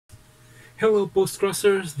Hello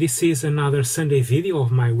Postcrossers, this is another Sunday video of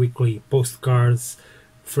my weekly postcards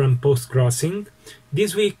from Postcrossing.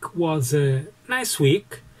 This week was a nice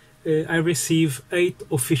week. I received 8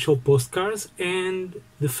 official postcards, and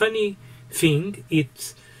the funny thing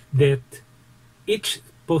is that each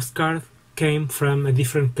postcard came from a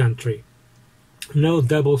different country. No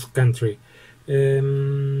double country.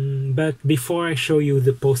 But before I show you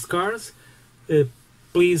the postcards,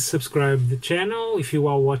 please subscribe the channel if you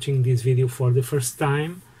are watching this video for the first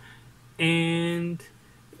time, and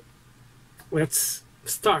let's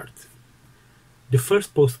start. The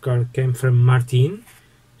first postcard came from Martine.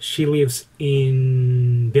 She lives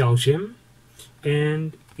in Belgium,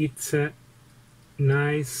 and it's a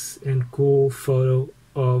nice and cool photo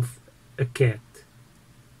of a cat.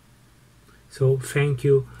 So thank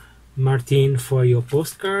you, Martine, for your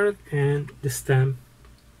postcard, and the stamp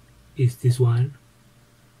is this one.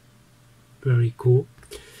 Very cool.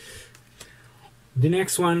 The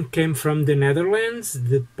next one came from the Netherlands.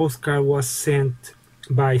 The postcard was sent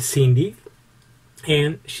by Cindy,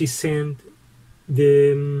 and she sent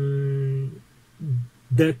the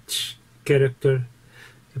Dutch character,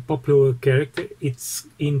 a popular character. It's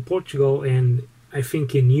in Portugal, and I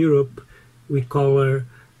think in Europe we call her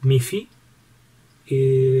Miffy.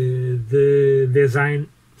 The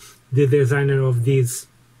designer of this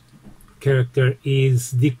character is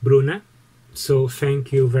Dick Bruna. So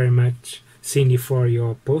thank you very much, Cindy, for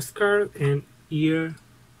your postcard, and here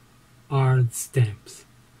are the stamps.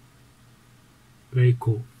 Very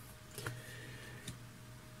cool.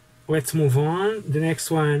 Let's move on. The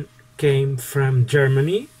next one came from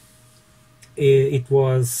Germany. It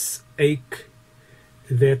was Ake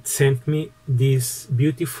that sent me this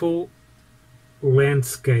beautiful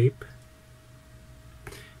landscape.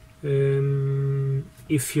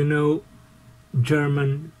 If you know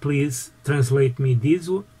German, please translate me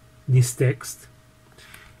this text.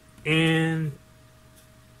 And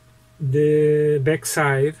the back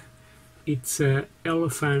side, it's a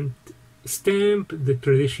elephant stamp, the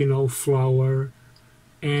traditional flower,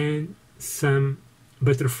 and some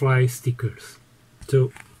butterfly stickers.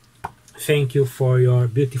 So thank you for your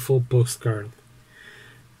beautiful postcard.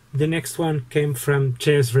 The next one came from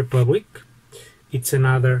Czech Republic. It's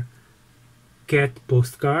another cat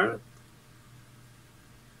postcard.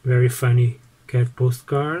 Very funny cat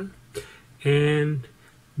postcard, and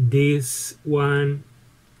this one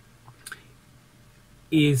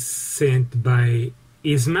is sent by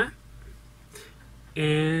Isma,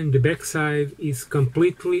 and the backside is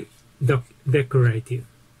completely decorative.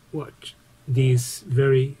 Watch this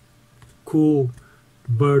very cool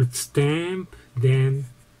bird stamp, then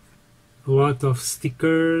a lot of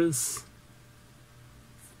stickers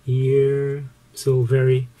here. So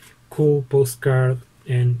very cool postcard.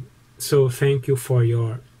 And so thank you for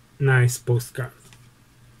your nice postcard.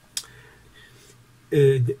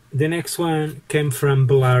 The next one came from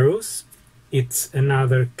Belarus. It's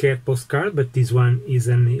another cat postcard, but this one is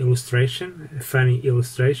an illustration, a funny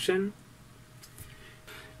illustration.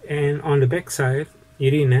 And on the back side,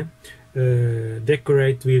 Irina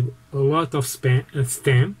decorate with a lot of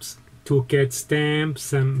stamps, 2 cat stamps,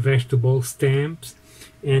 some vegetable stamps,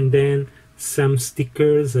 and then some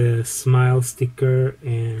stickers, a smile sticker,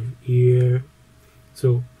 and here.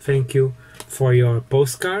 So thank you for your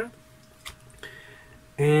postcard.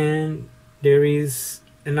 And there is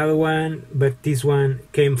another one, but this one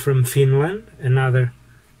came from Finland, another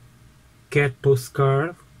cat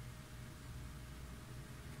postcard.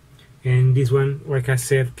 And this one, like I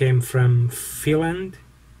said, came from Finland.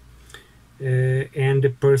 And the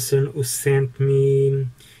person who sent me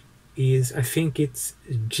is, I think it's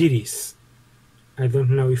Giris. I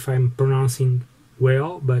don't know if I'm pronouncing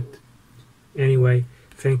well, but anyway,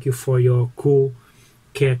 thank you for your cool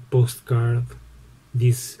cat postcard,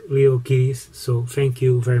 these little kitties. So thank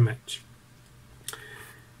you very much.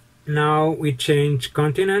 Now we change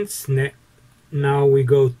continents. Now we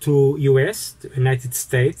go to US, the United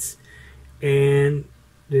States, and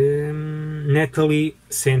Natalie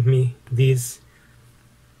sent me this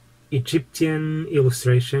Egyptian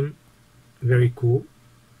illustration. Very cool.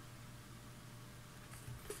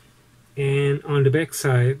 And on the back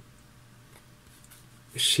side,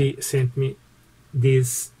 she sent me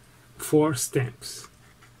these 4 stamps.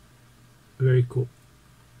 Very cool.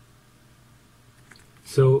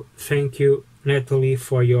 So thank you, Natalie,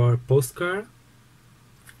 for your postcard.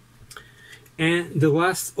 And the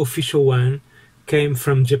last official one came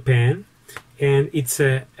from Japan, and it's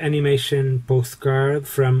an animation postcard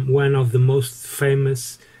from one of the most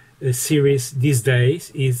famous series these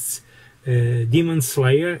days. It's Demon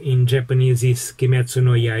Slayer. In Japanese is Kimetsu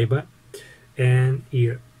no Yaiba. And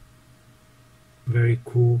here very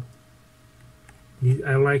cool.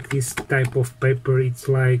 I like this type of paper. It's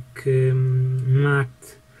like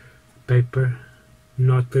matte paper,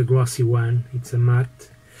 not a glossy one, it's a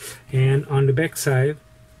matte. And on the back side,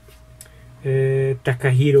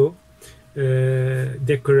 Takahiro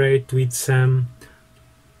decorate with some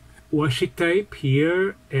washi tape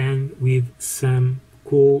here and with some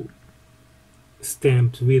cool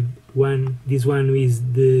stamps. With this one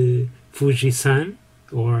is the Fuji-san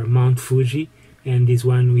or Mount Fuji, and this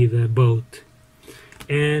one with a boat.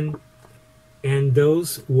 And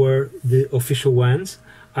those were the official ones.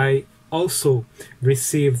 I also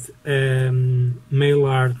received mail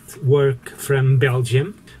art work from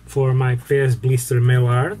Belgium for my PEZ Blister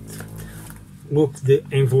MAILRT. Look, the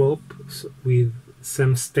envelope with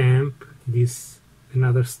some stamp, this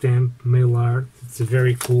another stamp, mail art. It's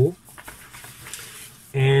very cool.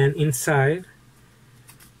 And inside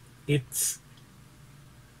it's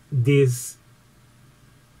this,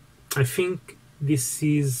 I think this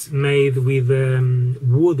is made with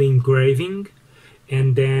wood engraving,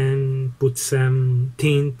 and then put some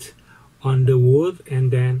tint on the wood and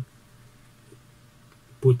then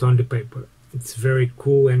put on the paper. It's very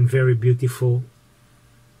cool and very beautiful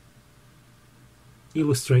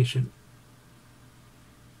illustration.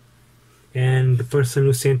 And the person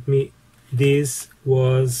who sent me this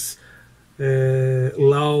was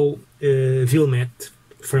Lau Vilmet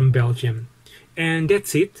from Belgium. And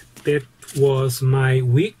that's it. That was my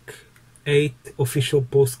week. 8 official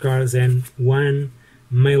postcards and 1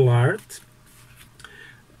 mail art.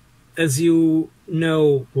 As you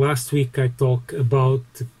know, last week I talked about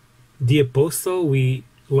DEAR.POSTAL. We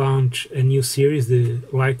launched a new series, the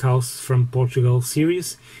Lighthouse from Portugal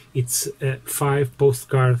series. It's 5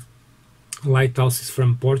 postcard lighthouses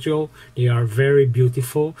from Portugal. They are very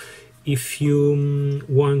beautiful. If you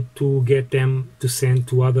want to get them to send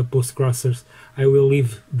to other postcrossers, I will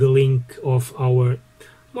leave the link of our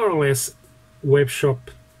more or less web shop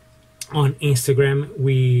on Instagram.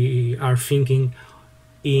 We are thinking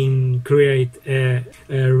in create a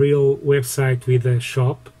real website with a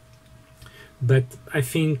shop, but I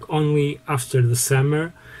think only after the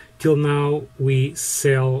summer. Till now we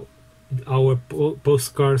sell our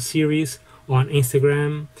postcard series on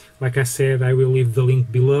Instagram. Like I said, I will leave the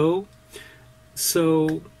link below.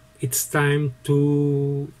 So it's time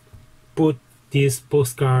to put these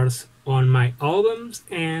postcards on my albums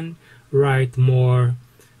and write more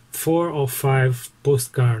 4 or 5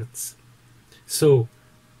 postcards. So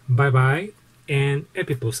bye bye and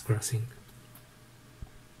happy postcrossing.